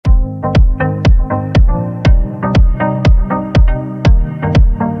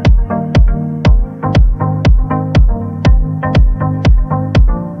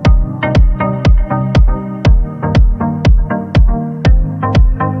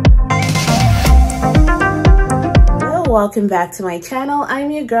welcome back to my channel.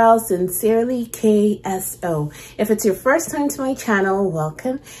 I'm your girl, Sincerely KSO. If it's your first time to my channel,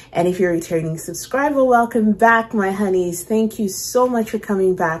 welcome. And if you're a returning subscriber, welcome back, my honeys. Thank you so much for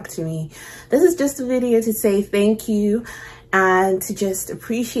coming back to me. This is just a video to say thank you and to just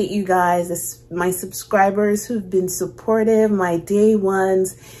appreciate you guys, my subscribers who've been supportive, my day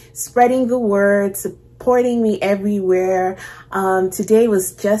ones, spreading the word, supporting me everywhere. Today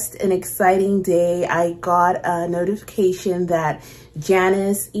was just an exciting day. I got a notification that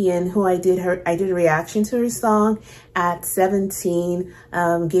Janice Ian, who I did a reaction to her song at 17,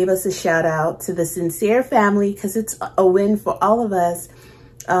 gave us a shout out to the Sincere family, because it's a win for all of us.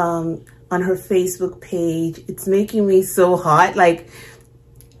 On her Facebook page, it's making me so hot. Like,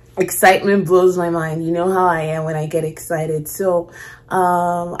 excitement blows my mind. You know how I am when I get excited. So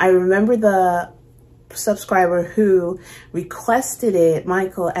I remember the subscriber who requested it,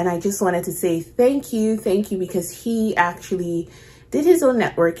 Michael, and I just wanted to say thank you, because he actually did his own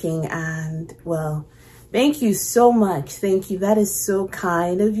networking, and well, thank you so much. Thank you. That is so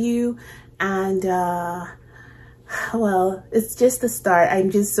kind of you. And well, it's just the start.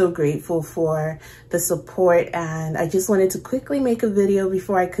 I'm just so grateful for the support, and I just wanted to quickly make a video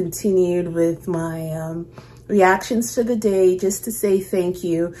before I continued with my reactions for the day, just to say thank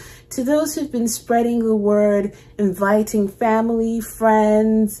you to those who've been spreading the word, inviting family,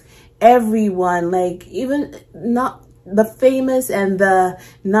 friends, everyone, like even not the famous and the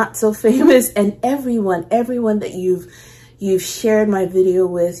not so famous, and everyone that you've shared my video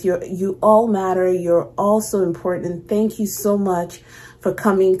with. You all matter. You're all so important. Thank you so much for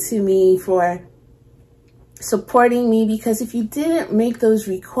coming to me, for supporting me, because if you didn't make those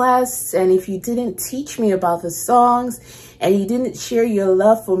requests, and if you didn't teach me about the songs, and you didn't share your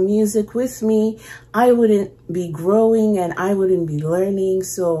love for music with me, I wouldn't be growing and I wouldn't be learning.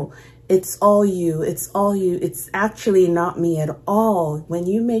 So it's all you. It's all you. It's actually not me at all. When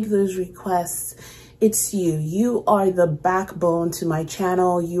you make those requests, it's you. You are the backbone to my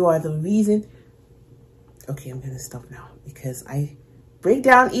channel. You are the reason. Okay, I'm going to stop now because I break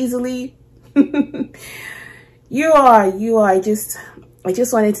down easily. You are. I just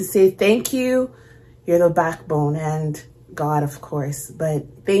wanted to say thank you. You're the backbone, and God, of course.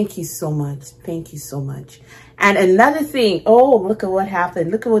 But thank you so much. Thank you so much. And another thing. Oh, look at what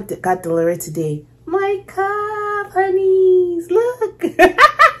happened. Look at what got delivered today. My cup, honeys. Look.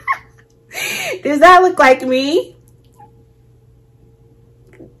 Does that look like me?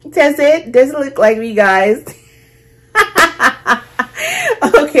 Does it? Does it look like me, guys?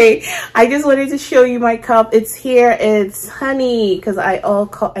 Okay, I just wanted to show you my cup. It's here. It's honey, because I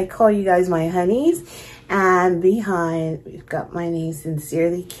call you guys my honeys. And behind, we've got my name,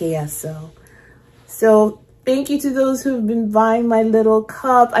 Sincerely KSO. So thank you to those who've been buying my little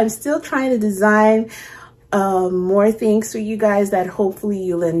cup. I'm still trying to design more things for you guys that hopefully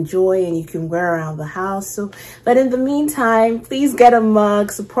you'll enjoy and you can wear around the house. So, but in the meantime, please get a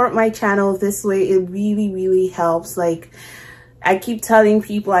mug, support my channel this way. It really helps. Like, I keep telling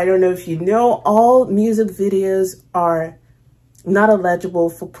people, I don't know if you know, all music videos are not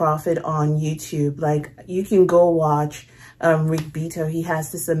eligible for profit on YouTube. Like, you can go watch Rick Beato. He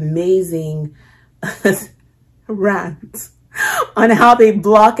has this amazing rant on how they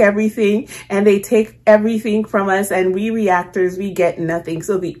block everything and they take everything from us, and we reactors, we get nothing.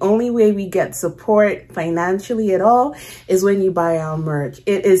 So the only way we get support financially at all is when you buy our merch.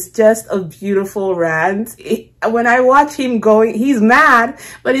 It is just a beautiful rant. When I watch him going, he's mad,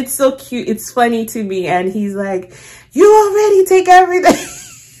 but it's so cute. It's funny to me. And he's like, you already take everything.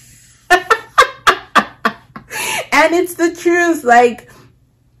 And it's the truth. Like,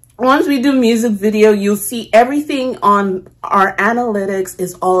 once we do music video, you'll see everything on our analytics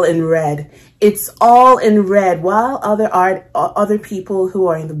is all in red. It's all in red, while other people who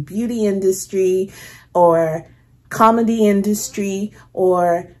are in the beauty industry or comedy industry,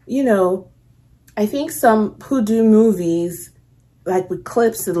 or, you know, I think some who do movies, like with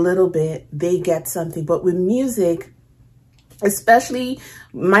clips a little bit, they get something. But with music, especially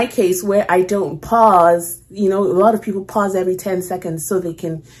my case where I don't pause, you know, a lot of people pause every 10 seconds so they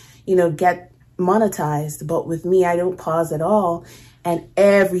can, you know, get monetized. But with me, I don't pause at all, and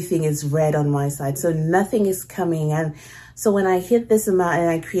everything is red on my side. So nothing is coming. And so when I hit this amount and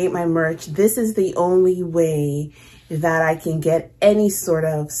I create my merch, this is the only way that I can get any sort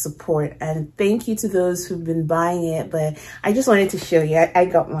of support. And thank you to those who've been buying it. But I just wanted to show you, I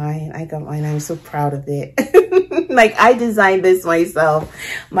got mine. I'm so proud of it. Like, I designed this myself,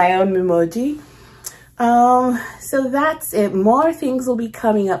 my own emoji. So that's it. More things will be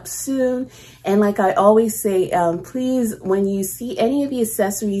coming up soon. And like I always say, please, when you see any of the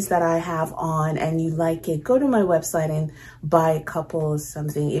accessories that I have on and you like it, go to my website and buy a couple or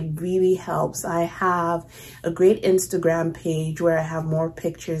something. It really helps. I have a great Instagram page where I have more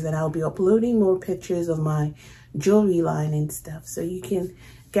pictures, and I'll be uploading more pictures of my jewelry line and stuff. So you can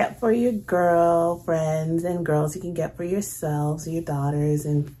get for your girlfriends and girls. You can get for yourselves, your daughters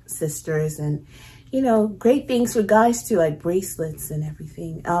and sisters, and you know, great things for guys too, like bracelets and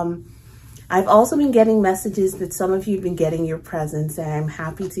everything. I've also been getting messages that some of you have been getting your presents, and I'm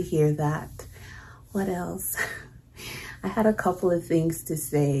happy to hear that. What else? I had a couple of things to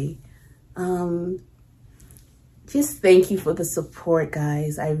say. Just thank you for the support,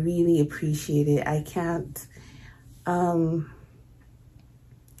 guys. I really appreciate it. I can't,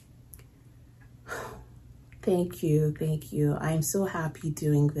 thank you. Thank you. I'm so happy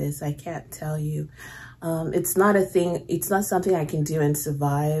doing this. I can't tell you. It's not a thing. It's not something I can do and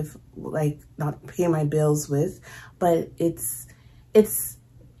survive, like not pay my bills with, but it's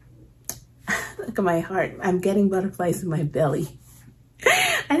look at my heart. I'm getting butterflies in my belly.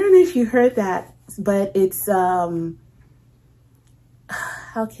 I don't know if you heard that, but it's, how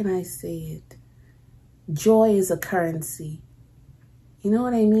can I say it? Joy is a currency. You know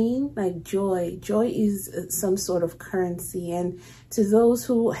what I mean? Like joy is some sort of currency. And to those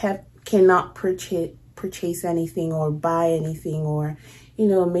who cannot purchase anything or buy anything or, you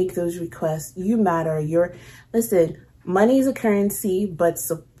know, make those requests, you matter. Listen, money is a currency, but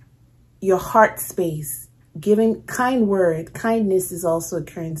your heart space, giving kindness is also a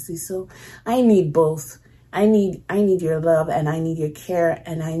currency. So I need both. I need your love, and I need your care,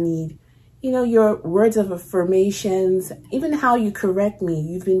 and I need, you know, your words of affirmations, even how you correct me.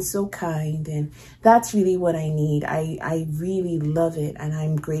 You've been so kind, and that's really what I need. I really love it, and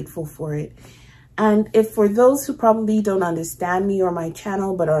I'm grateful for it. And if for those who probably don't understand me or my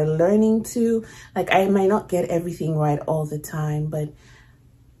channel, but are learning to, like, I might not get everything right all the time, but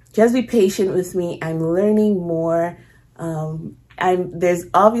just be patient with me. I'm learning more. There's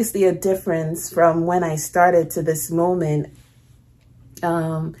obviously a difference from when I started to this moment.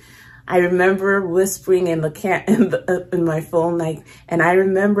 I remember whispering in my phone, like, and I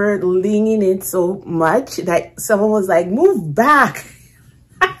remember leaning in so much that someone was like, "Move back.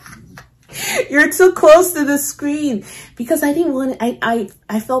 You're too close to the screen," because I didn't want to,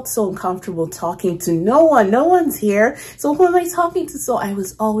 I felt so uncomfortable talking to no one. No one's here. So who am I talking to? So I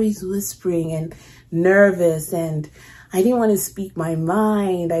was always whispering and nervous, and I didn't want to speak my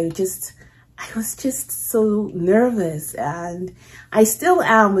mind. I was just so nervous, and I still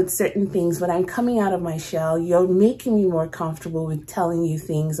am with certain things, but I'm coming out of my shell. You're making me more comfortable with telling you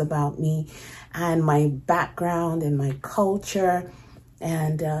things about me and my background and my culture.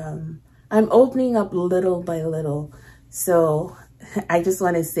 And I'm opening up little by little. So I just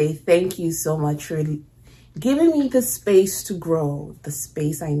want to say thank you so much for giving me the space to grow, the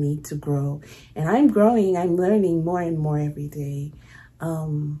space I need to grow. And I'm growing, I'm learning more and more every day.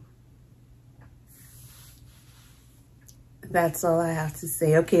 That's all I have to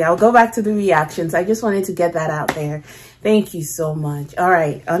say. Okay, I'll go back to the reactions. I just wanted to get that out there. Thank you so much. All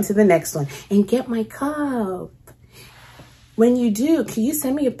right, on to the next one. And get my cup. When you do, can you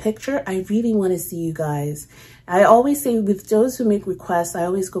send me a picture? I really want to see you guys. I always say with those who make requests, I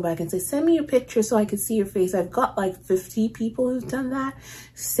always go back and say, send me a picture so I can see your face. I've got like 50 people who've done that.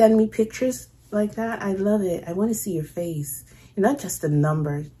 Send me pictures like that. I love it. I want to see your face. And not just a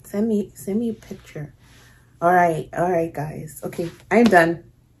number. Send me a picture. All right, guys. Okay, I'm done.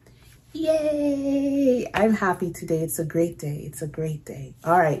 Yay! I'm happy today. It's a great day. It's a great day.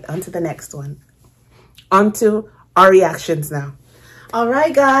 All right, on to the next one. On to our reactions now. All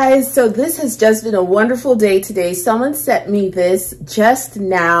right, guys. So this has just been a wonderful day today. Someone sent me this just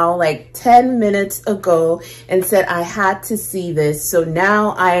now, like 10 minutes ago, and said I had to see this. So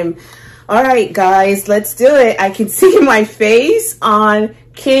now all right, guys, let's do it. I can see my face on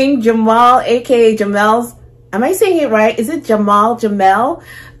King Jamal, aka Jamel's. Am I saying it right? Is it Jamel?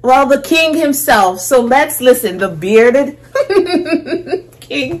 Well, the king himself. So let's listen. The bearded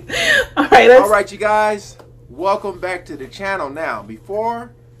king. All right, you guys. Welcome back to the channel. Now,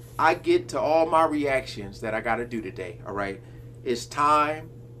 before I get to all my reactions that I got to do today, all right, it's time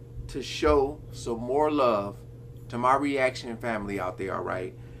to show some more love to my reaction family out there, all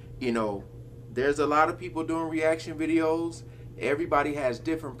right? You know, there's a lot of people doing reaction videos. Everybody has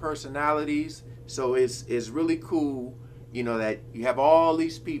different personalities. So it's really cool, you know, that you have all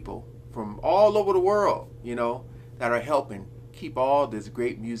these people from all over the world, you know, that are helping keep all this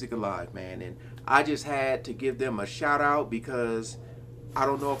great music alive, man. And I just had to give them a shout out because I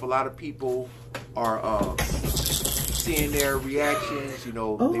don't know if a lot of people are seeing their reactions. You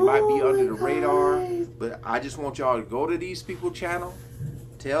know, they might be under the radar, but I just want y'all to go to these people's channel,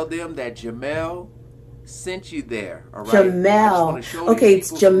 tell them that Jamel sent you there. All right, Jamel. Okay,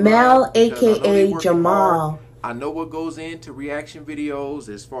 it's Jamel, aka Jamal. I know what goes into reaction videos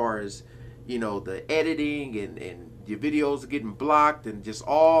as far as, you know, the editing and your videos getting blocked and just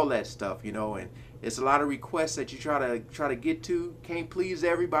all that stuff, you know, and it's a lot of requests that you try to get to. Can't please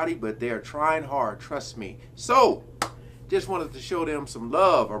everybody, but they're trying hard, trust me. So just wanted to show them some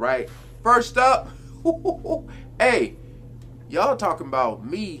love. All right, first up, hey, y'all talking about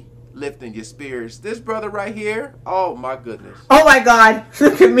me lifting your spirits. This brother right here, oh my goodness, oh my God,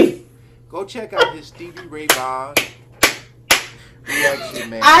 look at me. Go check out his Stevie Ray Vaughan reaction,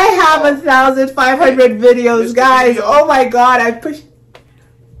 man. I have 1,500 videos, guys. Oh my God, I pushed.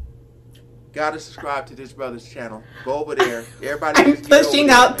 Gotta subscribe to this brother's channel. Go over there. Everybody, I'm pushing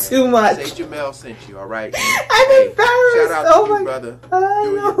out too much. Say Jamel sent you. All right. I'm embarrassed. Shout out to you, brother.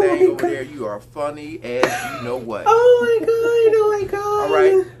 Doing your thing over there. You are funny as you know what. Oh my God. Oh my God. All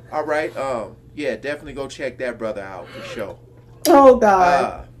right. All right. Yeah, definitely go check that brother out for sure. Oh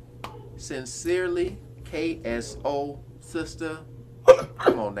God. Sincerely, KSO sister.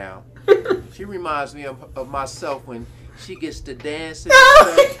 Come on now. She reminds me of myself when she gets to dancing.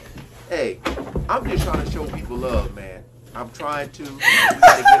 Hey, I'm just trying to show people love, man. I'm trying to. We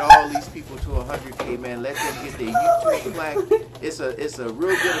gotta get all these people to 100K, man. Let them get their YouTube plaque. It's a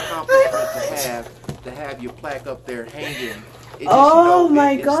real good accomplishment to have your plaque up there hanging. It just,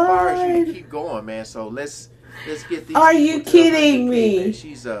 my it God! Inspires you to keep going, man. So let's get these. Are you kidding me? Man.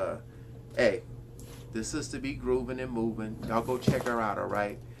 She's hey, the sister be grooving and moving. Y'all go check her out, all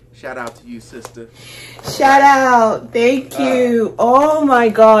right? Shout out to you, sister. Shout out. Thank you. Oh my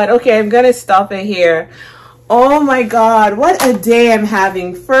God. Okay, I'm going to stop it here. Oh my God. What a day I'm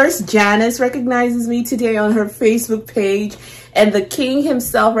having. First, Janice recognizes me today on her Facebook page. And the king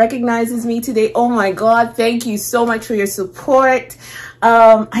himself recognizes me today. Oh my God. Thank you so much for your support.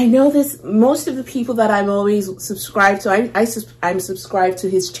 I know this, most of the people that I'm always subscribed to, I'm subscribed to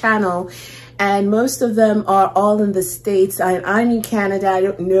his channel. And most of them are all in the States. I'm in Canada. I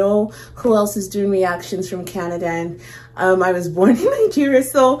don't know who else is doing reactions from Canada. And I was born in Nigeria.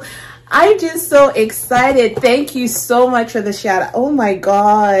 So I'm just so excited. Thank you so much for the shout out. Oh my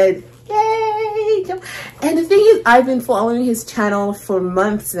God. Yay. And the thing is, I've been following his channel for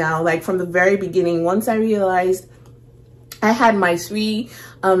months now, like from the very beginning. Once I realized I had my three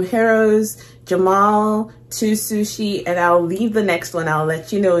heroes, Jamal, to Sushi, and I'll leave the next one. I'll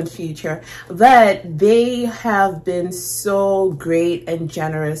let you know in future. But they have been so great and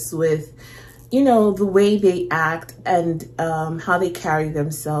generous with, you know, the way they act and how they carry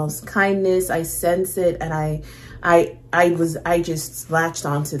themselves. Kindness, I sense it, and I just latched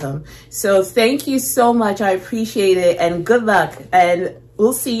onto them. So thank you so much. I appreciate it, and good luck. And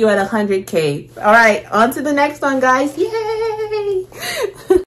we'll see you at 100K. All right, on to the next one, guys. Yay!